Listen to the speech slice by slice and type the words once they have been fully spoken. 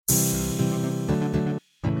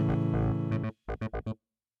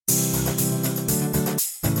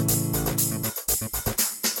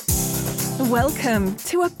Welcome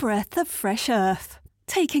to A Breath of Fresh Earth,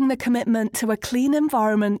 taking the commitment to a clean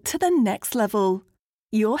environment to the next level.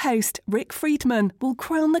 Your host, Rick Friedman, will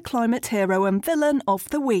crown the climate hero and villain of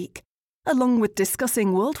the week, along with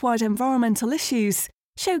discussing worldwide environmental issues,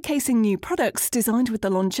 showcasing new products designed with the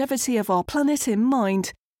longevity of our planet in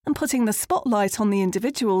mind, and putting the spotlight on the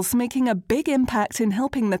individuals making a big impact in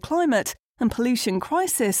helping the climate and pollution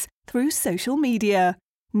crisis through social media.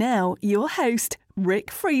 Now, your host,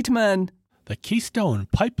 Rick Friedman. The Keystone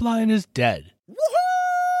pipeline is dead.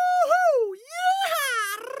 Woohoo!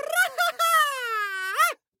 Yeah!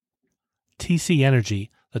 TC Energy,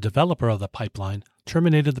 the developer of the pipeline,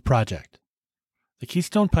 terminated the project. The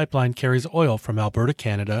Keystone pipeline carries oil from Alberta,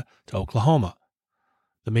 Canada to Oklahoma.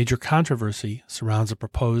 The major controversy surrounds a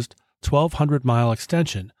proposed 1,200-mile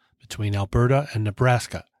extension between Alberta and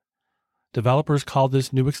Nebraska. Developers called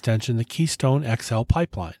this new extension the Keystone XL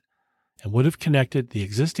pipeline and would have connected the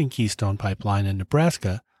existing Keystone pipeline in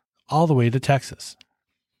Nebraska all the way to Texas.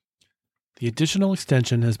 The additional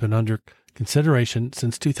extension has been under consideration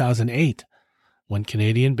since 2008, when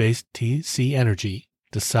Canadian-based TC Energy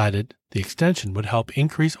decided the extension would help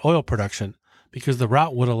increase oil production because the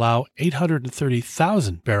route would allow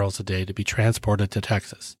 830,000 barrels a day to be transported to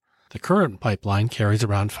Texas. The current pipeline carries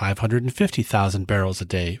around 550,000 barrels a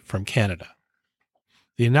day from Canada.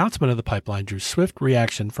 The announcement of the pipeline drew swift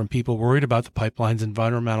reaction from people worried about the pipeline's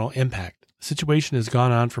environmental impact. The situation has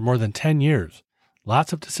gone on for more than 10 years.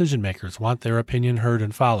 Lots of decision makers want their opinion heard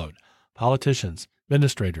and followed. Politicians,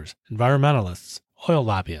 administrators, environmentalists, oil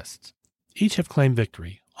lobbyists. Each have claimed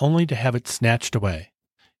victory, only to have it snatched away.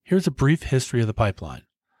 Here's a brief history of the pipeline.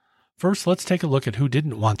 First, let's take a look at who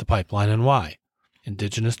didn't want the pipeline and why.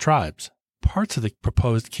 Indigenous tribes. Parts of the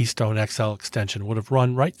proposed Keystone XL extension would have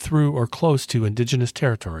run right through or close to indigenous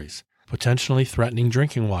territories, potentially threatening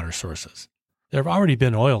drinking water sources. There have already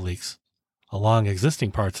been oil leaks along existing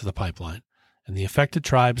parts of the pipeline, and the affected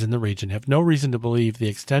tribes in the region have no reason to believe the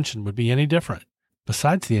extension would be any different.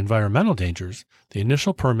 Besides the environmental dangers, the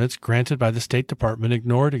initial permits granted by the State Department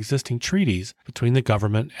ignored existing treaties between the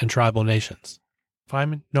government and tribal nations. If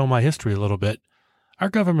I know my history a little bit, our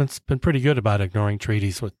government's been pretty good about ignoring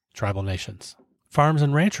treaties with tribal nations. Farms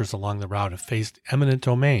and ranchers along the route have faced eminent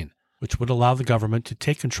domain, which would allow the government to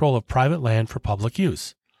take control of private land for public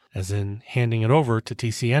use, as in handing it over to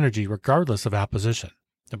TC Energy regardless of opposition.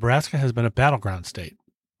 Nebraska has been a battleground state,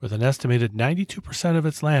 with an estimated 92% of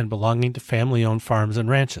its land belonging to family-owned farms and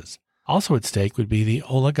ranches. Also at stake would be the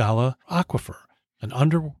Olagala Aquifer, an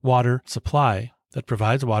underwater supply that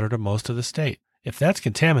provides water to most of the state. If that's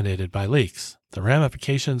contaminated by leaks, the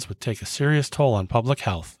ramifications would take a serious toll on public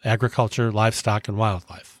health, agriculture, livestock, and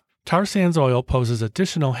wildlife. Tar sands oil poses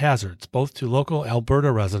additional hazards both to local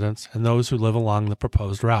Alberta residents and those who live along the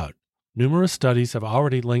proposed route. Numerous studies have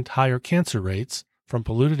already linked higher cancer rates from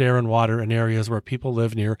polluted air and water in areas where people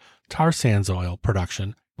live near tar sands oil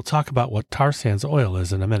production. We'll talk about what tar sands oil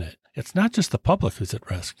is in a minute. It's not just the public who's at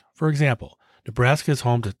risk. For example, Nebraska is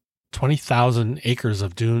home to 20,000 acres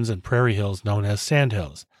of dunes and prairie hills known as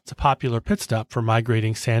sandhills. It's a popular pit stop for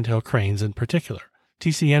migrating sandhill cranes in particular.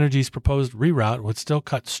 TC Energy's proposed reroute would still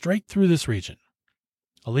cut straight through this region.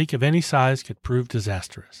 A leak of any size could prove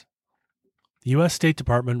disastrous. The U.S. State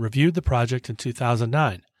Department reviewed the project in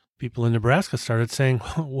 2009. People in Nebraska started saying,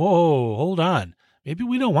 whoa, hold on. Maybe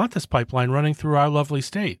we don't want this pipeline running through our lovely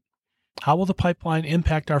state. How will the pipeline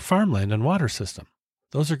impact our farmland and water system?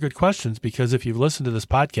 Those are good questions because if you've listened to this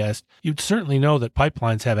podcast, you'd certainly know that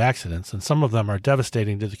pipelines have accidents, and some of them are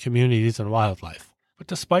devastating to the communities and wildlife. But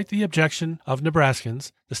despite the objection of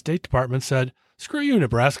Nebraskans, the State Department said, screw you,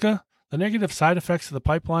 Nebraska. The negative side effects of the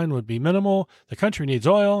pipeline would be minimal. The country needs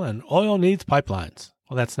oil, and oil needs pipelines.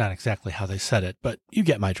 Well, that's not exactly how they said it, but you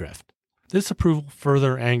get my drift. This approval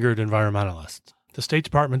further angered environmentalists. The State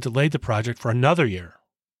Department delayed the project for another year,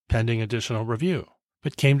 pending additional review,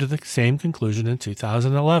 but came to the same conclusion in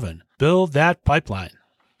 2011. Build that pipeline.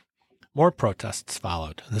 More protests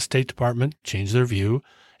followed, and the State Department changed their view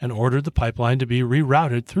and ordered the pipeline to be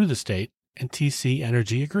rerouted through the state, and TC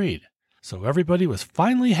Energy agreed. So everybody was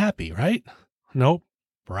finally happy, right? Nope.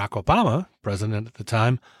 Barack Obama, president at the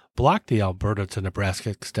time, blocked the Alberta to Nebraska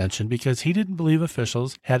extension because he didn't believe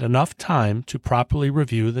officials had enough time to properly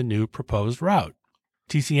review the new proposed route.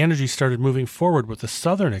 TC Energy started moving forward with the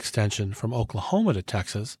southern extension from Oklahoma to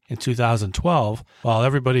Texas in 2012, while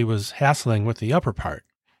everybody was hassling with the upper part.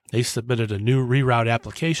 They submitted a new reroute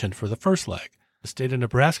application for the first leg. The state of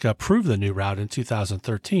Nebraska approved the new route in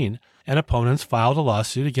 2013, and opponents filed a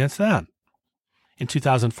lawsuit against them. In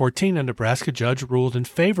 2014, a Nebraska judge ruled in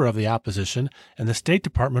favor of the opposition, and the State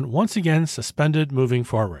Department once again suspended moving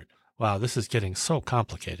forward. Wow, this is getting so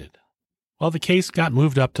complicated. Well, the case got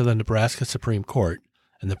moved up to the Nebraska Supreme Court,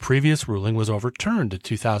 and the previous ruling was overturned in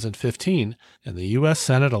 2015, and the U.S.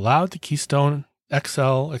 Senate allowed the Keystone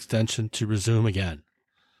XL extension to resume again.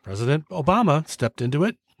 President Obama stepped into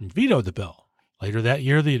it and vetoed the bill. Later that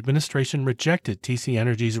year, the administration rejected TC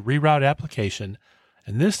Energy's reroute application,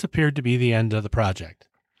 and this appeared to be the end of the project.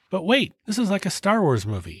 But wait, this is like a Star Wars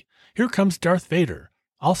movie. Here comes Darth Vader,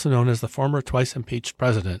 also known as the former twice-impeached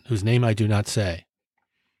president, whose name I do not say.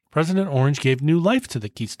 President Orange gave new life to the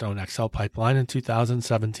Keystone XL pipeline in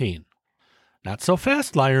 2017. Not so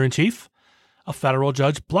fast, liar-in-chief. A federal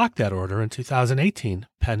judge blocked that order in 2018,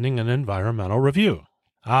 pending an environmental review.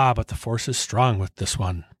 But the force is strong with this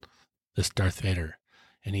Darth Vader.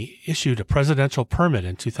 And he issued a presidential permit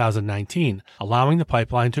in 2019, allowing the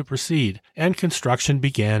pipeline to proceed, and construction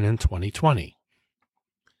began in 2020.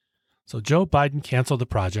 So Joe Biden canceled the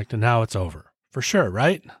project, and now it's over. For sure,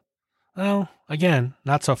 right? Well, again,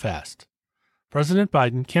 not so fast. President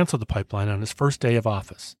Biden canceled the pipeline on his first day of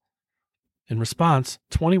office. In response,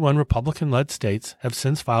 21 Republican-led states have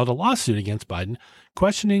since filed a lawsuit against Biden,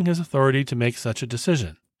 questioning his authority to make such a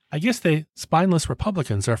decision. I guess they spineless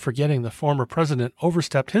Republicans are forgetting the former president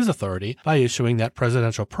overstepped his authority by issuing that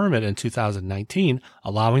presidential permit in 2019,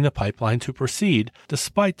 allowing the pipeline to proceed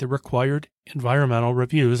despite the required environmental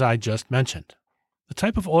reviews I just mentioned. The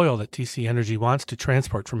type of oil that TC Energy wants to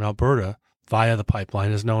transport from Alberta via the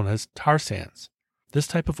pipeline is known as tar sands. This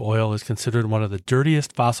type of oil is considered one of the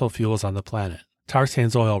dirtiest fossil fuels on the planet. Tar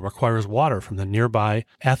sands oil requires water from the nearby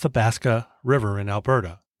Athabasca River in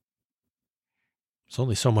Alberta. There's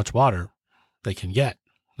only so much water they can get,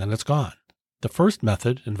 then it's gone. The first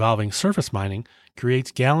method, involving surface mining,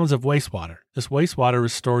 creates gallons of wastewater. This wastewater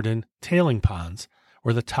is stored in tailing ponds,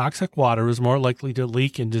 where the toxic water is more likely to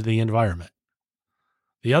leak into the environment.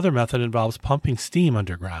 The other method involves pumping steam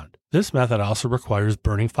underground. This method also requires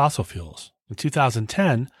burning fossil fuels. In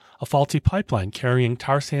 2010, a faulty pipeline carrying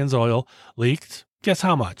tar sands oil leaked, guess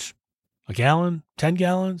how much? A gallon? 10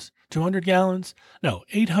 gallons? 200 gallons? No,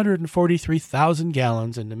 843,000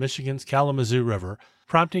 gallons into Michigan's Kalamazoo River,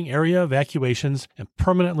 prompting area evacuations and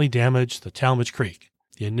permanently damaged the Talmadge Creek,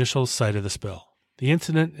 the initial site of the spill. The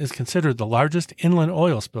incident is considered the largest inland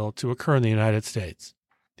oil spill to occur in the United States.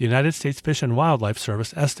 The United States Fish and Wildlife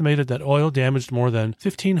Service estimated that oil damaged more than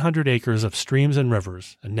 1,500 acres of streams and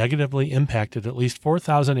rivers and negatively impacted at least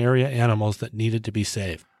 4,000 area animals that needed to be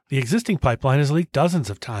saved. The existing pipeline has leaked dozens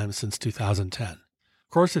of times since 2010. Of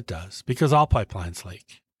course it does, because all pipelines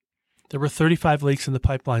leak. There were 35 leaks in the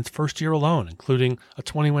pipeline's first year alone, including a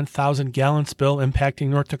 21,000-gallon spill impacting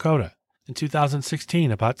North Dakota. In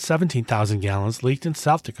 2016, about 17,000 gallons leaked in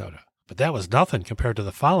South Dakota. But that was nothing compared to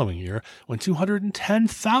the following year, when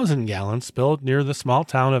 210,000 gallons spilled near the small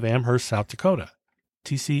town of Amherst, South Dakota.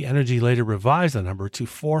 TC Energy later revised the number to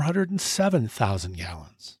 407,000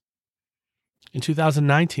 gallons. In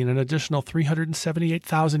 2019, an additional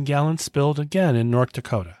 378,000 gallons spilled again in North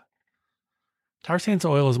Dakota. Tar sands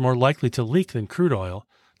oil is more likely to leak than crude oil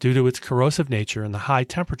due to its corrosive nature and the high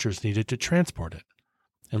temperatures needed to transport it.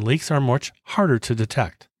 And leaks are much harder to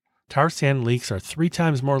detect. Tar sand leaks are 3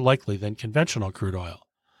 times more likely than conventional crude oil.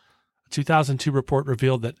 A 2002 report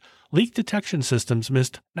revealed that leak detection systems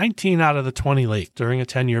missed 19 out of the 20 leaks during a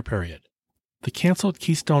 10-year period. The canceled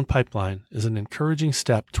Keystone pipeline is an encouraging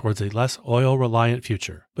step towards a less oil-reliant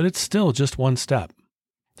future, but it's still just one step.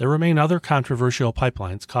 There remain other controversial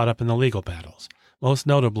pipelines caught up in the legal battles, most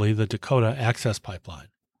notably the Dakota Access Pipeline.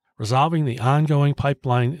 Resolving the ongoing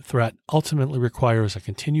pipeline threat ultimately requires a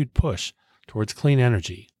continued push towards clean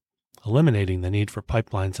energy, eliminating the need for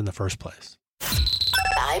pipelines in the first place.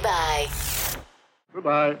 Bye-bye.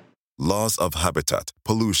 Goodbye. Loss of habitat,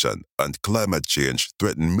 pollution, and climate change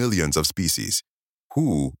threaten millions of species.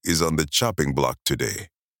 Who is on the chopping block today?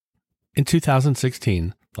 In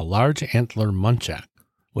 2016, the large antler muntjac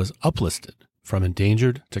was uplisted from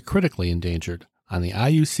endangered to critically endangered on the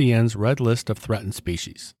IUCN's Red List of Threatened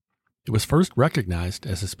Species. It was first recognized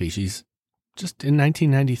as a species just in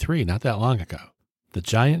 1993, not that long ago. The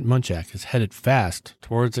giant muntjac is headed fast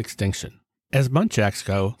towards extinction. As muntjacs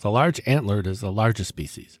go, the large antlered is the largest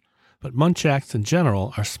species, but muntjacs in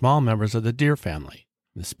general are small members of the deer family.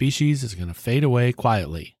 The species is going to fade away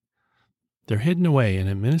quietly. They're hidden away in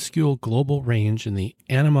a minuscule global range in the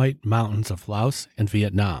Annamite Mountains of Laos and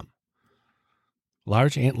Vietnam.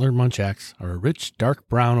 Large antlered muntjacs are a rich dark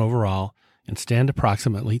brown overall and stand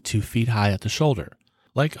approximately 2 feet high at the shoulder.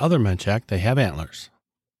 Like other muntjac, they have antlers.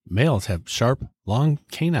 Males have sharp, long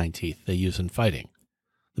canine teeth they use in fighting.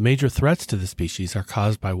 The major threats to the species are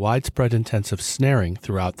caused by widespread intensive snaring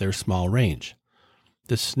throughout their small range.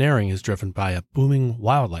 This snaring is driven by a booming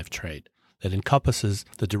wildlife trade that encompasses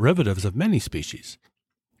the derivatives of many species,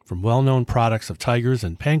 from well-known products of tigers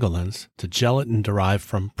and pangolins to gelatin derived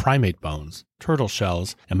from primate bones, turtle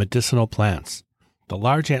shells, and medicinal plants. The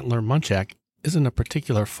large antler muntjac isn't a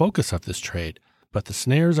particular focus of this trade, but the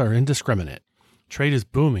snares are indiscriminate. Trade is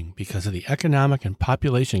booming because of the economic and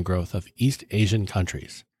population growth of East Asian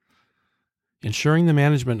countries. Ensuring the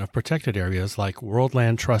management of protected areas like World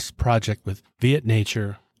Land Trust's project with Viet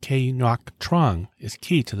Nature Kay Ngoc Trong is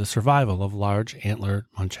key to the survival of large antler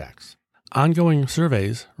muntjacs. Ongoing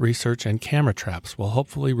surveys, research, and camera traps will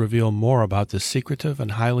hopefully reveal more about this secretive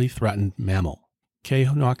and highly threatened mammal. Kay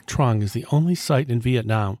Ngoc Trong is the only site in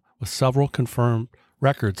Vietnam with several confirmed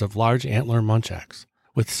records of large antler muntjacs,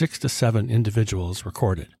 with 6 to 7 individuals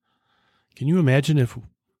recorded. Can you imagine if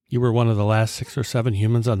you were one of the last 6 or 7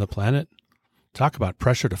 humans on the planet? Talk about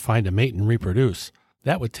pressure to find a mate and reproduce.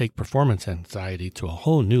 That would take performance anxiety to a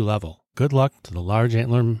whole new level. Good luck to the large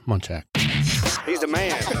antler muntjac. He's the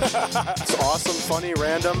man. It's awesome, funny,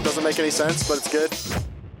 random, doesn't make any sense, but it's good.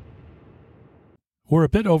 We're a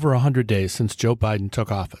bit over 100 days since Joe Biden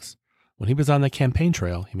took office. When he was on the campaign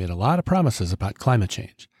trail, he made a lot of promises about climate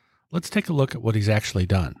change. Let's take a look at what he's actually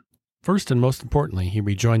done. First and most importantly, he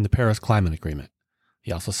rejoined the Paris Climate Agreement.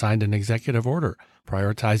 He also signed an executive order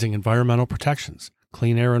prioritizing environmental protections,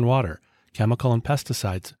 clean air and water, chemical and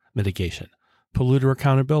pesticides mitigation, polluter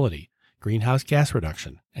accountability, greenhouse gas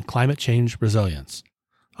reduction, and climate change resilience.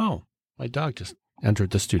 Oh, my dog just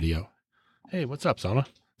entered the studio. Hey, what's up, Zona?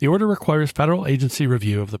 The order requires federal agency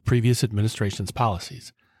review of the previous administration's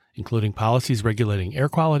policies, including policies regulating air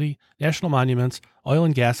quality, national monuments, oil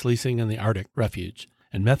and gas leasing in the Arctic refuge,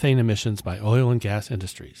 and methane emissions by oil and gas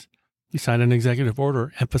industries. He signed an executive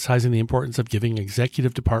order emphasizing the importance of giving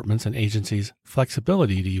executive departments and agencies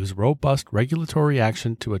flexibility to use robust regulatory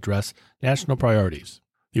action to address national priorities.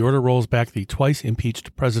 The order rolls back the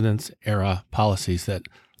twice-impeached president's era policies that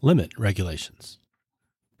limit regulations.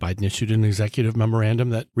 Biden issued an executive memorandum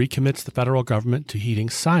that recommits the federal government to heeding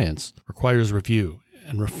science, requires review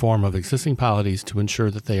and reform of existing policies to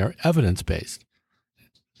ensure that they are evidence-based,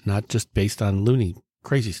 not just based on loony,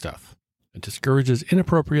 crazy stuff. It discourages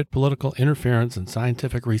inappropriate political interference in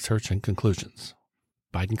scientific research and conclusions.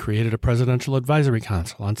 Biden created a Presidential Advisory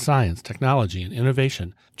Council on Science, Technology, and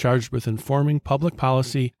Innovation charged with informing public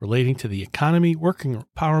policy relating to the economy, working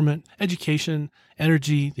empowerment, education,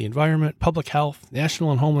 energy, the environment, public health,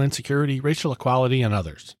 national and homeland security, racial equality, and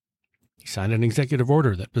others. He signed an executive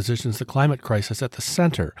order that positions the climate crisis at the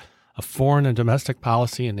center of foreign and domestic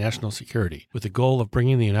policy and national security, with the goal of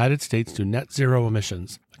bringing the United States to net zero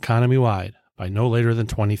emissions economy-wide by no later than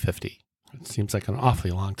 2050. It seems like an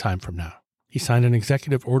awfully long time from now. He signed an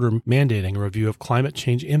executive order mandating a review of climate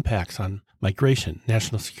change impacts on migration,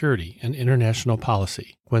 national security, and international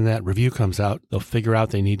policy. When that review comes out, they'll figure out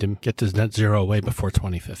they need to get to net zero way before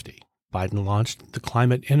 2050. Biden launched the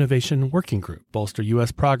Climate Innovation Working Group, bolster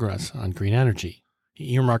U.S. progress on green energy.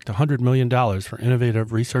 He earmarked $100 million for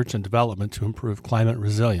innovative research and development to improve climate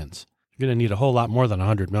resilience. You're going to need a whole lot more than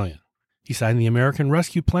 $100 million. He signed the American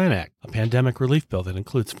Rescue Plan Act, a pandemic relief bill that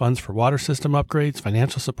includes funds for water system upgrades,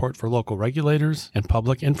 financial support for local regulators, and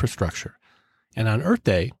public infrastructure. And on Earth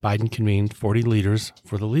Day, Biden convened 40 leaders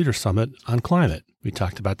for the Leader Summit on Climate. We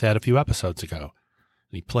talked about that a few episodes ago.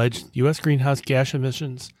 And he pledged U.S. greenhouse gas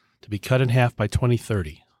emissions to be cut in half by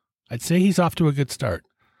 2030. I'd say he's off to a good start.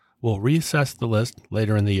 We'll reassess the list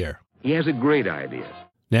later in the year. He has a great idea.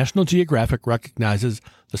 National Geographic recognizes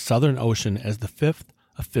the Southern Ocean as the 5th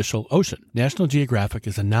official ocean. National Geographic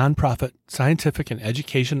is a nonprofit scientific and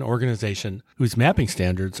education organization whose mapping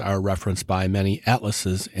standards are referenced by many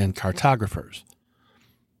atlases and cartographers.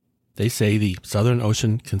 They say the Southern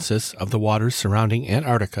Ocean consists of the waters surrounding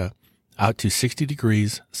Antarctica out to 60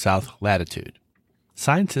 degrees south latitude.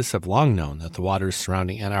 Scientists have long known that the waters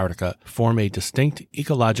surrounding Antarctica form a distinct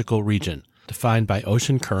ecological region defined by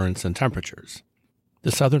ocean currents and temperatures.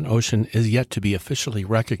 The Southern Ocean is yet to be officially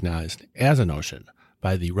recognized as an ocean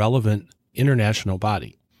by the relevant international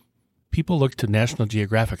body. People look to National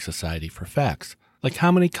Geographic Society for facts, like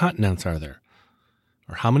how many continents are there?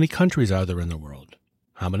 Or how many countries are there in the world?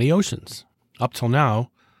 How many oceans? Up till now,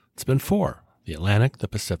 it's been 4, the Atlantic, the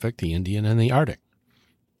Pacific, the Indian, and the Arctic.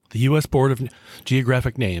 The U.S. Board of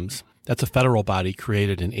Geographic Names, that's a federal body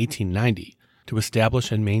created in 1890 to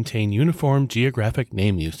establish and maintain uniform geographic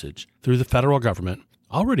name usage through the federal government,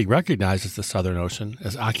 already recognizes the Southern Ocean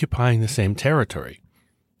as occupying the same territory.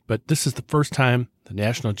 But this is the first time the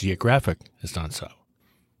National Geographic has done so.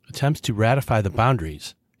 Attempts to ratify the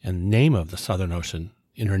boundaries and name of the Southern Ocean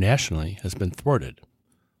internationally has been thwarted.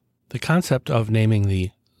 The concept of naming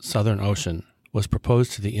the Southern Ocean was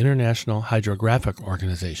proposed to the International Hydrographic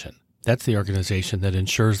Organization, That's the organization that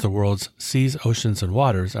ensures the world's seas, oceans, and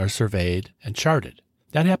waters are surveyed and charted.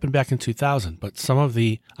 That happened back in 2000, but some of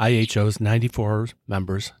the IHO's 94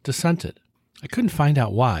 members dissented. I couldn't find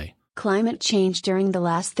out why. Climate change during the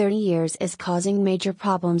last 30 years is causing major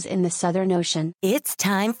problems in the Southern Ocean. It's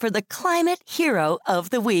time for the Climate Hero of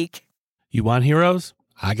the Week. You want heroes?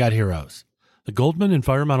 I got heroes. The Goldman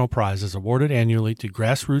Environmental Prize is awarded annually to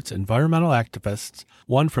grassroots environmental activists,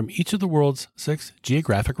 one from each of the world's 6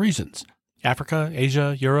 geographic regions: Africa,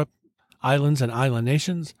 Asia, Europe, islands and island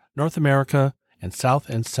nations, North America, and South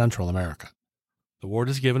and Central America. The award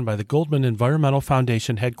is given by the Goldman Environmental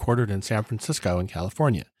Foundation headquartered in San Francisco in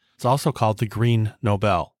California. It's also called the Green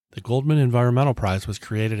Nobel. The Goldman Environmental Prize was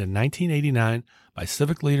created in 1989 by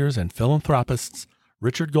civic leaders and philanthropists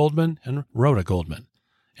Richard Goldman and Rhoda Goldman.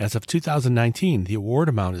 As of 2019, the award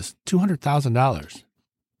amount is $200,000.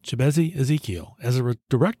 Chibeze Ezekiel, as a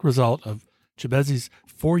direct result of Chibeze's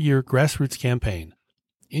 4-year grassroots campaign.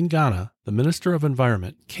 In Ghana, the Minister of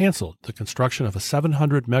Environment canceled the construction of a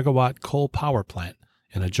 700-megawatt coal power plant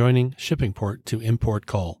in adjoining shipping port to import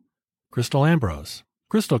coal. Crystal Ambrose.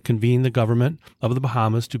 Crystal convened the government of the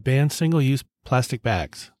Bahamas to ban single-use plastic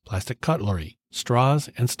bags, plastic cutlery, straws,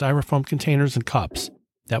 and styrofoam containers and cups.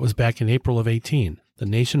 That was back in April of 18. The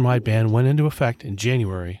nationwide ban went into effect in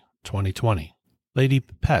January 2020. Lady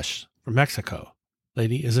Pesh from Mexico.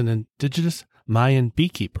 Lady is an indigenous Mayan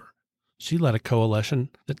beekeeper. She led a coalition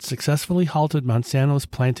that successfully halted Monsanto's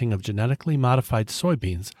planting of genetically modified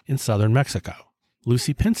soybeans in southern Mexico.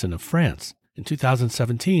 Lucy Pinson of France. In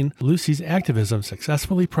 2017, Lucy's activism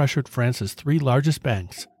successfully pressured France's 3 largest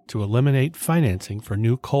banks to eliminate financing for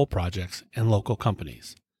new coal projects and local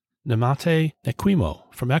companies. Namate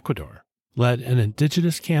Nequimo from Ecuador led an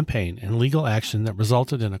indigenous campaign and legal action that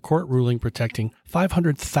resulted in a court ruling protecting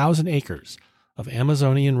 500,000 acres of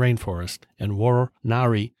Amazonian rainforest and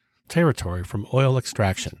Woronari territory from oil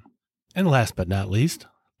extraction. And last but not least,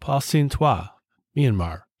 Paul Sin-Toa,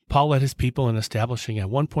 Myanmar. Paul led his people in establishing a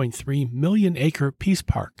 1.3 million acre peace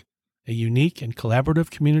park, a unique and collaborative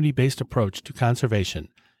community-based approach to conservation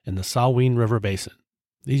in the Salween River Basin.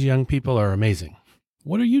 These young people are amazing.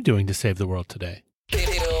 What are you doing to save the world today?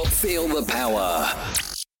 Feel the power.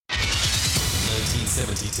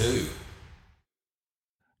 1972.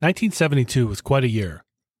 1972 was quite a year,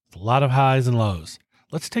 with a lot of highs and lows.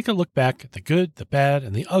 Let's take a look back at the good, the bad,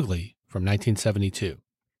 and the ugly from 1972.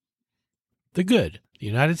 The good. The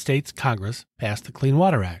United States Congress passed the Clean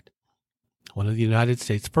Water Act, one of the United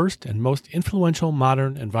States' first and most influential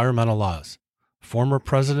modern environmental laws. Former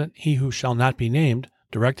President, he who shall not be named,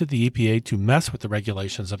 directed the EPA to mess with the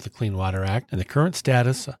regulations of the Clean Water Act, and the current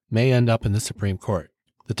status may end up in the Supreme Court.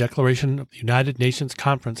 The Declaration of the United Nations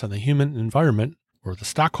Conference on the Human Environment, or the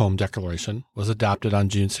Stockholm Declaration, was adopted on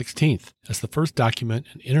June 16th as the first document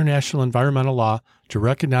in international environmental law to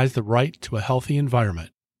recognize the right to a healthy environment.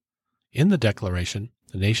 In the declaration,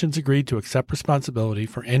 the nations agreed to accept responsibility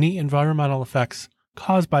for any environmental effects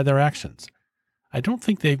caused by their actions. I don't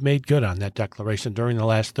think they've made good on that declaration during the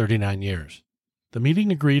last 39 years. The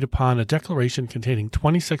meeting agreed upon a declaration containing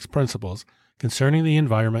 26 principles concerning the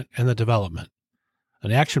environment and the development,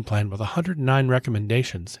 an action plan with 109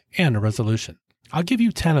 recommendations, and a resolution. I'll give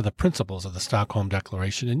you 10 of the principles of the Stockholm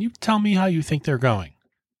Declaration, and you tell me how you think they're going.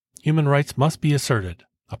 Human rights must be asserted,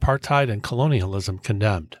 apartheid and colonialism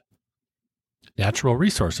condemned. Natural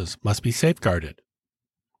resources must be safeguarded.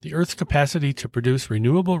 The Earth's capacity to produce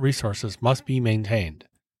renewable resources must be maintained.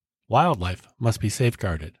 Wildlife must be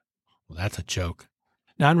safeguarded. Well, that's a joke.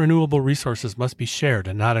 Non-renewable resources must be shared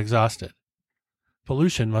and not exhausted.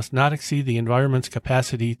 Pollution must not exceed the environment's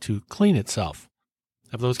capacity to clean itself.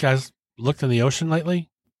 Have those guys looked in the ocean lately?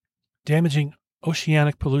 Damaging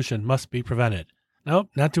oceanic pollution must be prevented. Nope,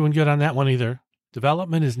 not doing good on that one either.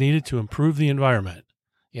 Development is needed to improve the environment.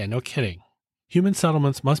 Yeah, no kidding. Human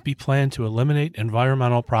settlements must be planned to eliminate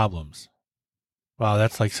environmental problems. Wow,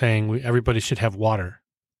 that's like saying everybody should have water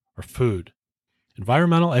or food.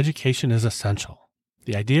 Environmental education is essential.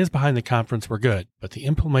 The ideas behind the conference were good, but the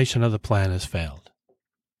implementation of the plan has failed.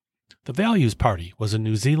 The Values Party was a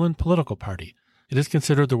New Zealand political party. It is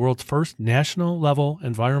considered the world's first national-level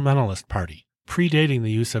environmentalist party, predating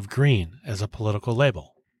the use of green as a political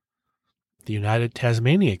label. The United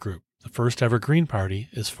Tasmania Group, the first ever Green Party,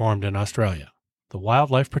 is formed in Australia. The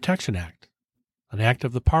Wildlife Protection Act, an act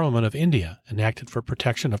of the Parliament of India enacted for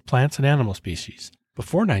protection of plants and animal species.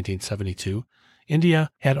 Before 1972, India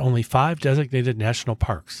had only 5 designated national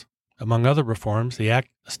parks. Among other reforms, the act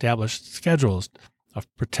established schedules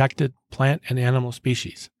of protected plant and animal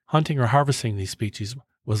species. Hunting or harvesting these species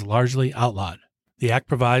was largely outlawed. The act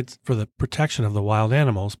provides for the protection of the wild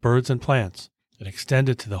animals, birds, and plants, It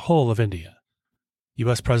extended to the whole of India.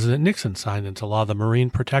 U.S. President Nixon signed into law the Marine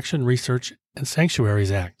Protection, Research, and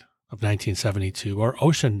Sanctuaries Act of 1972, or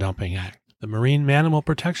Ocean Dumping Act. The Marine Mammal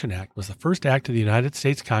Protection Act was the first act of the United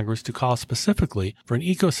States Congress to call specifically for an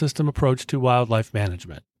ecosystem approach to wildlife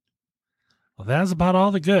management. Well, that's about all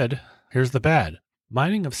the good. Here's the bad.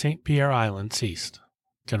 Mining of St. Pierre Island ceased,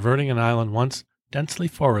 converting an island once densely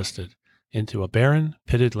forested into a barren,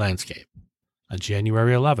 pitted landscape. On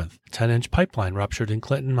January 11th, a 10-inch pipeline ruptured in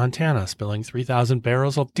Clinton, Montana, spilling 3,000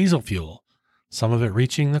 barrels of diesel fuel, some of it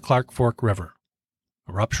reaching the Clark Fork River.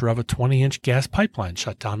 A rupture of a 20-inch gas pipeline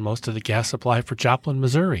shut down most of the gas supply for Joplin,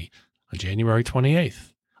 Missouri on January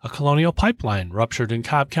 28th. A Colonial pipeline ruptured in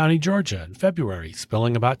Cobb County, Georgia in February,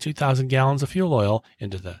 spilling about 2,000 gallons of fuel oil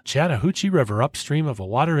into the Chattahoochee River upstream of a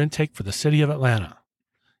water intake for the city of Atlanta.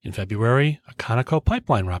 In February, a Conoco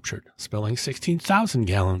pipeline ruptured, spilling 16,000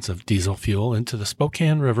 gallons of diesel fuel into the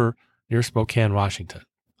Spokane River near Spokane, Washington.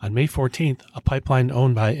 On May 14th, a pipeline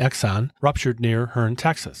owned by Exxon ruptured near Hearne,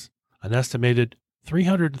 Texas. An estimated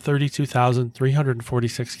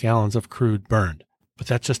 332,346 gallons of crude burned, but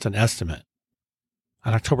that's just an estimate.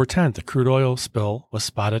 On October 10th, a crude oil spill was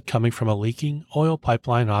spotted coming from a leaking oil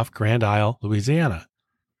pipeline off Grand Isle, Louisiana.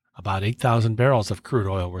 About 8,000 barrels of crude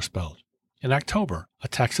oil were spilled. In October, a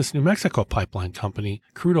Texas-New Mexico pipeline company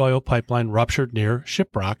crude oil pipeline ruptured near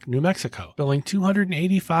Shiprock, New Mexico, spilling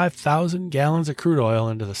 285,000 gallons of crude oil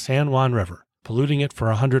into the San Juan River, polluting it for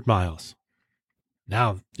 100 miles.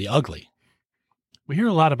 Now, the ugly. We hear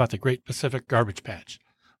a lot about the Great Pacific Garbage Patch,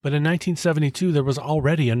 but in 1972 there was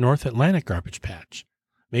already a North Atlantic garbage patch,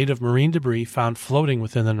 made of marine debris found floating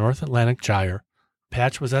within the North Atlantic Gyre. The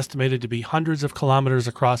patch was estimated to be hundreds of kilometers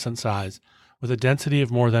across in size, with a density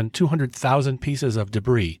of more than 200,000 pieces of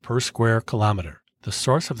debris per square kilometer. The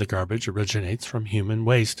source of the garbage originates from human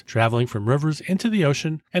waste traveling from rivers into the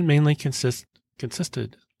ocean and mainly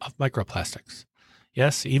consisted of microplastics.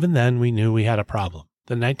 Yes, even then we knew we had a problem.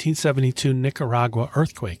 The 1972 Nicaragua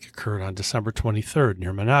earthquake occurred on December 23rd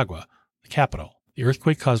near Managua, the capital. The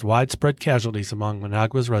earthquake caused widespread casualties among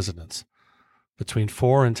Managua's residents. Between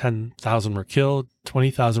 4,000 and 10,000 were killed,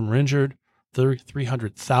 20,000 were injured,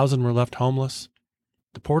 300,000 were left homeless.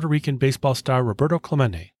 The Puerto Rican baseball star Roberto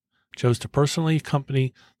Clemente chose to personally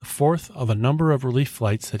accompany the fourth of a number of relief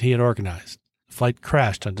flights that he had organized. The flight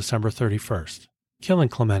crashed on December 31st, killing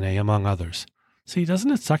Clemente among others. See,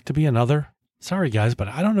 doesn't it suck to be another? Sorry guys, but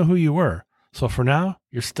I don't know who you were, so for now,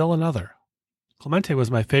 you're still another. Clemente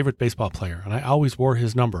was my favorite baseball player, and I always wore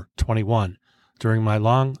his number, 21, during my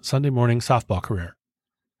long Sunday morning softball career.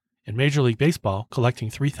 In Major League Baseball, collecting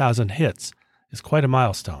 3,000 hits is quite a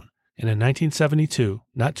milestone, and in 1972,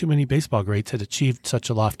 not too many baseball greats had achieved such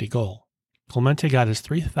a lofty goal. Clemente got his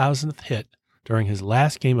 3,000th hit during his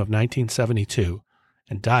last game of 1972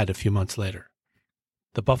 and died a few months later.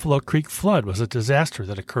 The Buffalo Creek flood was a disaster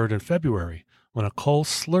that occurred in February when a coal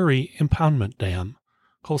slurry impoundment dam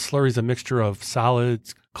 — coal slurry is a mixture of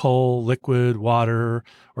solids, coal, liquid, water,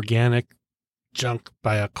 organic junk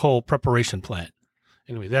by a coal preparation plant.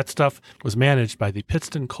 Anyway, that stuff was managed by the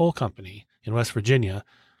Pittston Coal Company in West Virginia,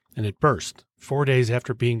 and it burst 4 days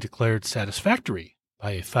after being declared satisfactory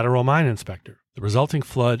by a federal mine inspector. The resulting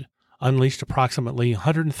flood unleashed approximately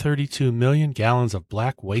 132 million gallons of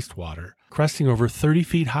black wastewater, cresting over 30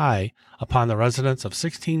 feet high upon the residents of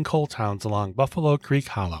 16 coal towns along Buffalo Creek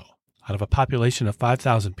Hollow. Out of a population of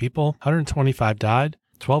 5,000 people, 125 died,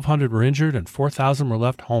 1,200 were injured, and 4,000 were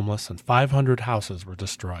left homeless, and 500 houses were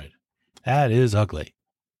destroyed. That is ugly.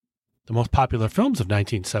 The most popular films of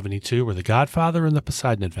 1972 were The Godfather and The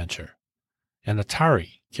Poseidon Adventure. And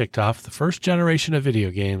Atari kicked off the first generation of video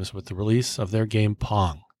games with the release of their game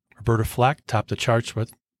Pong. Roberta Flack topped the charts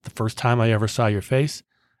with The First Time I Ever Saw Your Face,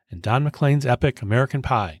 and Don McLean's epic American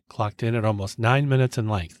Pie clocked in at almost 9 minutes in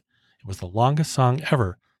length. It was the longest song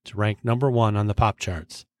ever to rank number 1 on the pop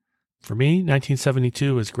charts. For me,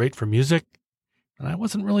 1972 is great for music, and I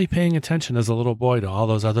wasn't really paying attention as a little boy to all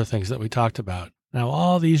those other things that we talked about. Now,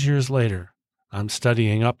 all these years later, I'm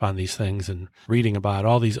studying up on these things and reading about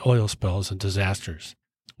all these oil spills and disasters.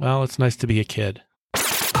 Well, it's nice to be a kid.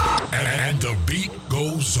 And the beat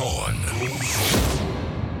goes on.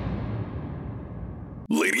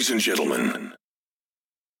 Ladies and gentlemen,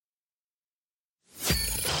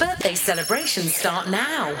 Birthday celebrations start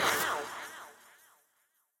now.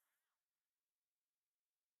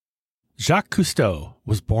 Jacques Cousteau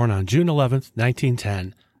was born on June 11,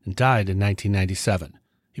 1910, and died in 1997.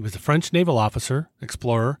 He was a French naval officer,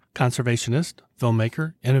 explorer, conservationist,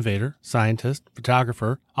 filmmaker, innovator, scientist,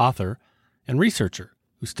 photographer, author, and researcher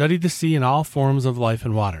who studied the sea and all forms of life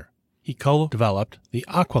and water. He co-developed the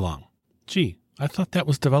aqualung. Gee, I thought that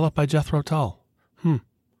was developed by Jethro Tull.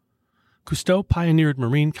 Cousteau pioneered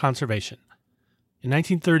marine conservation. In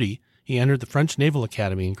 1930, he entered the French Naval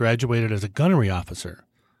Academy and graduated as a gunnery officer.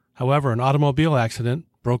 However, an automobile accident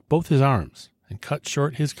broke both his arms and cut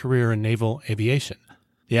short his career in naval aviation.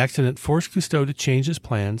 The accident forced Cousteau to change his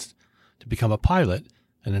plans to become a pilot,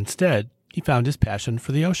 and instead, he found his passion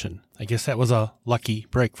for the ocean. I guess that was a lucky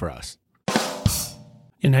break for us.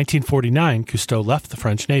 In 1949, Cousteau left the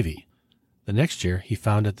French Navy. The next year, he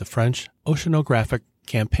founded the French Oceanographic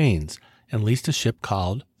Campaigns and leased a ship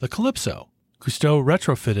called the Calypso. Cousteau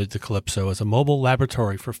retrofitted the Calypso as a mobile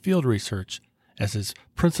laboratory for field research as his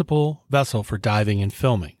principal vessel for diving and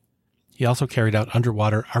filming. He also carried out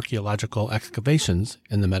underwater archaeological excavations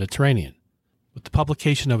in the Mediterranean. With the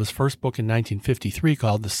publication of his first book in 1953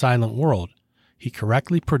 called The Silent World, he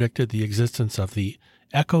correctly predicted the existence of the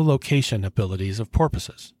echolocation abilities of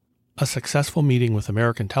porpoises. A successful meeting with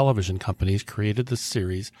American television companies created the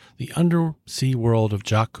series The Undersea World of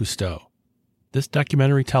Jacques Cousteau. This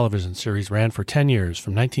documentary television series ran for 10 years,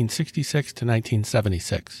 from 1966 to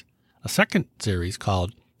 1976. A second series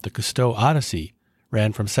called The Cousteau Odyssey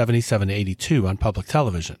ran from 77 to 82 on public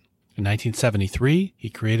television. In 1973, he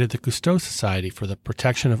created the Cousteau Society for the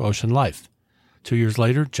Protection of Ocean Life. 2 years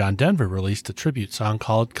later, John Denver released a tribute song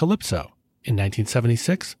called Calypso. In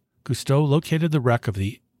 1976, Cousteau located the wreck of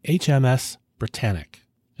the HMS Britannic.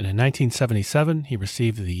 And in 1977, he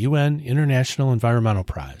received the UN International Environmental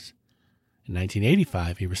Prize. In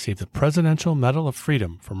 1985, he received the Presidential Medal of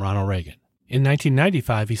Freedom from Ronald Reagan. In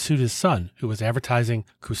 1995, he sued his son, who was advertising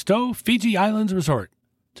Cousteau Fiji Islands Resort,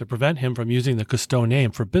 to prevent him from using the Cousteau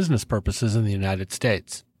name for business purposes in the United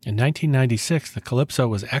States. In 1996, the Calypso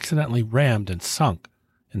was accidentally rammed and sunk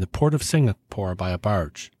in the port of Singapore by a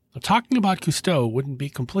barge. Now, talking about Cousteau wouldn't be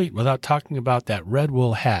complete without talking about that red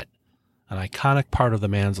wool hat, an iconic part of the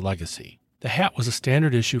man's legacy. The hat was a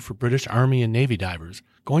standard issue for British Army and Navy divers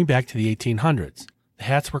going back to the 1800s. The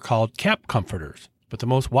hats were called cap comforters, but the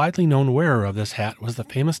most widely known wearer of this hat was the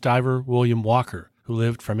famous diver William Walker, who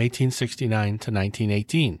lived from 1869 to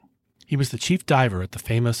 1918. He was the chief diver at the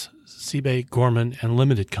famous Seabay, Gorman and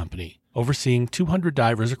Limited Company, overseeing 200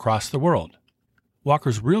 divers across the world.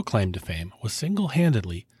 Walker's real claim to fame was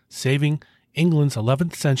single-handedly saving England's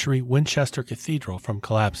 11th century Winchester Cathedral from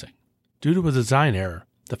collapsing. Due to a design error,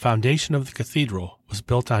 the foundation of the cathedral was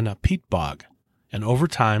built on a peat bog, and over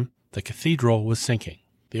time, the cathedral was sinking.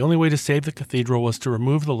 The only way to save the cathedral was to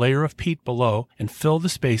remove the layer of peat below and fill the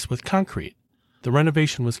space with concrete. The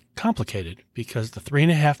renovation was complicated because the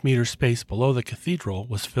 3.5-meter space below the cathedral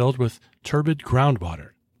was filled with turbid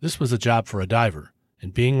groundwater. This was a job for a diver,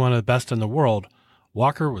 and being one of the best in the world,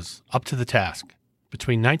 Walker was up to the task.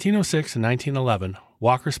 Between 1906 and 1911,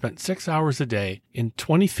 Walker spent 6 hours a day in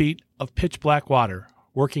 20 feet of pitch-black water,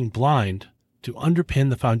 working blind to underpin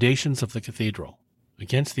the foundations of the cathedral.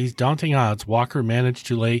 Against these daunting odds, Walker managed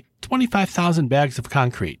to lay 25,000 bags of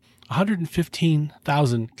concrete,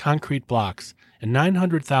 115,000 concrete blocks, and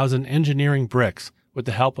 900,000 engineering bricks with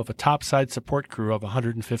the help of a topside support crew of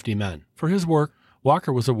 150 men. For his work,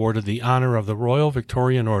 Walker was awarded the honor of the Royal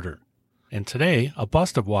Victorian Order. And today, a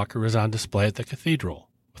bust of Walker is on display at the cathedral,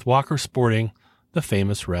 with Walker sporting the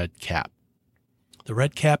famous red cap. The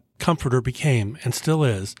red cap comforter became, and still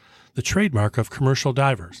is, the trademark of commercial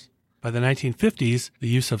divers. By the 1950s, the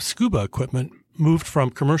use of scuba equipment moved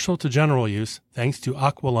from commercial to general use thanks to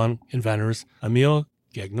aqualung inventors Émile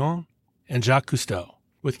Gagnon and Jacques Cousteau.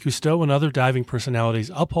 With Cousteau and other diving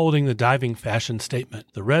personalities upholding the diving fashion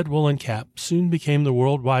statement, the red woolen cap soon became the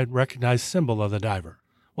worldwide recognized symbol of the diver.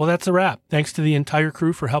 Well, that's a wrap. Thanks to the entire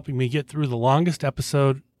crew for helping me get through the longest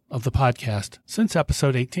episode of the podcast since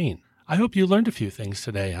episode 18. I hope you learned a few things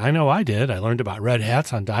today. I know I did. I learned about red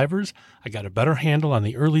hats on divers. I got a better handle on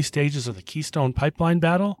the early stages of the Keystone pipeline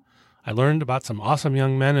battle. I learned about some awesome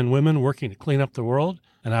young men and women working to clean up the world.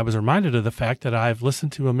 And I was reminded of the fact that I've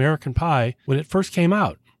listened to American Pie when it first came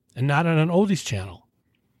out, and not on an oldies channel.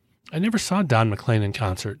 I never saw Don McLean in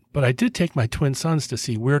concert, but I did take my twin sons to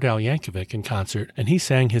see Weird Al Yankovic in concert, and he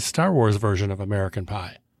sang his Star Wars version of American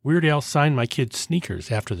Pie. Weird Al signed my kids'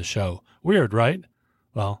 sneakers after the show. Weird, right?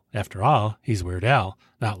 Well, after all, he's Weird Al,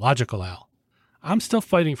 not Logical Al. I'm still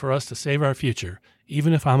fighting for us to save our future,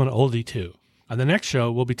 even if I'm an oldie too. On the next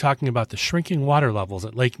show, we'll be talking about the shrinking water levels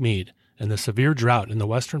at Lake Mead and the severe drought in the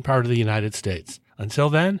western part of the United States. Until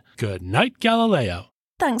then, good night, Galileo.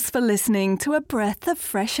 Thanks for listening to A Breath of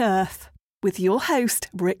Fresh Earth with your host,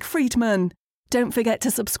 Rick Friedman. Don't forget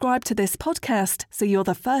to subscribe to this podcast so you're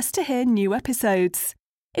the first to hear new episodes.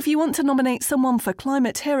 If you want to nominate someone for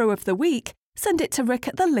Climate Hero of the Week, send it to Rick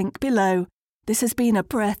at the link below. This has been A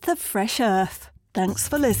Breath of Fresh Earth. Thanks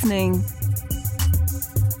for listening.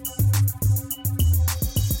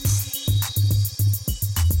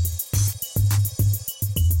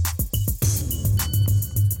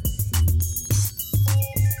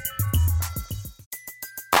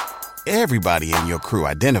 Everybody in your crew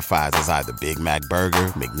identifies as either Big Mac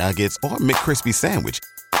Burger, McNuggets, or McCrispy Sandwich.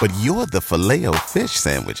 But you're the Filet-O-Fish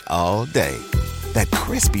Sandwich all day. That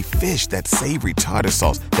crispy fish, that savory tartar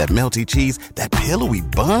sauce, that melty cheese, that pillowy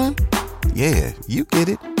bun. Yeah, you get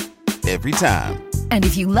it. Every time. And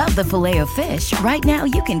if you love the Filet-O-Fish, right now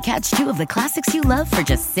you can catch 2 of the classics you love for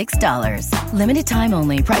just $6. Limited time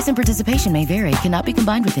only. Price and participation may vary. Cannot be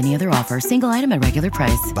combined with any other offer. Single item at regular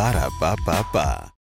price. Ba-da-ba-ba-ba.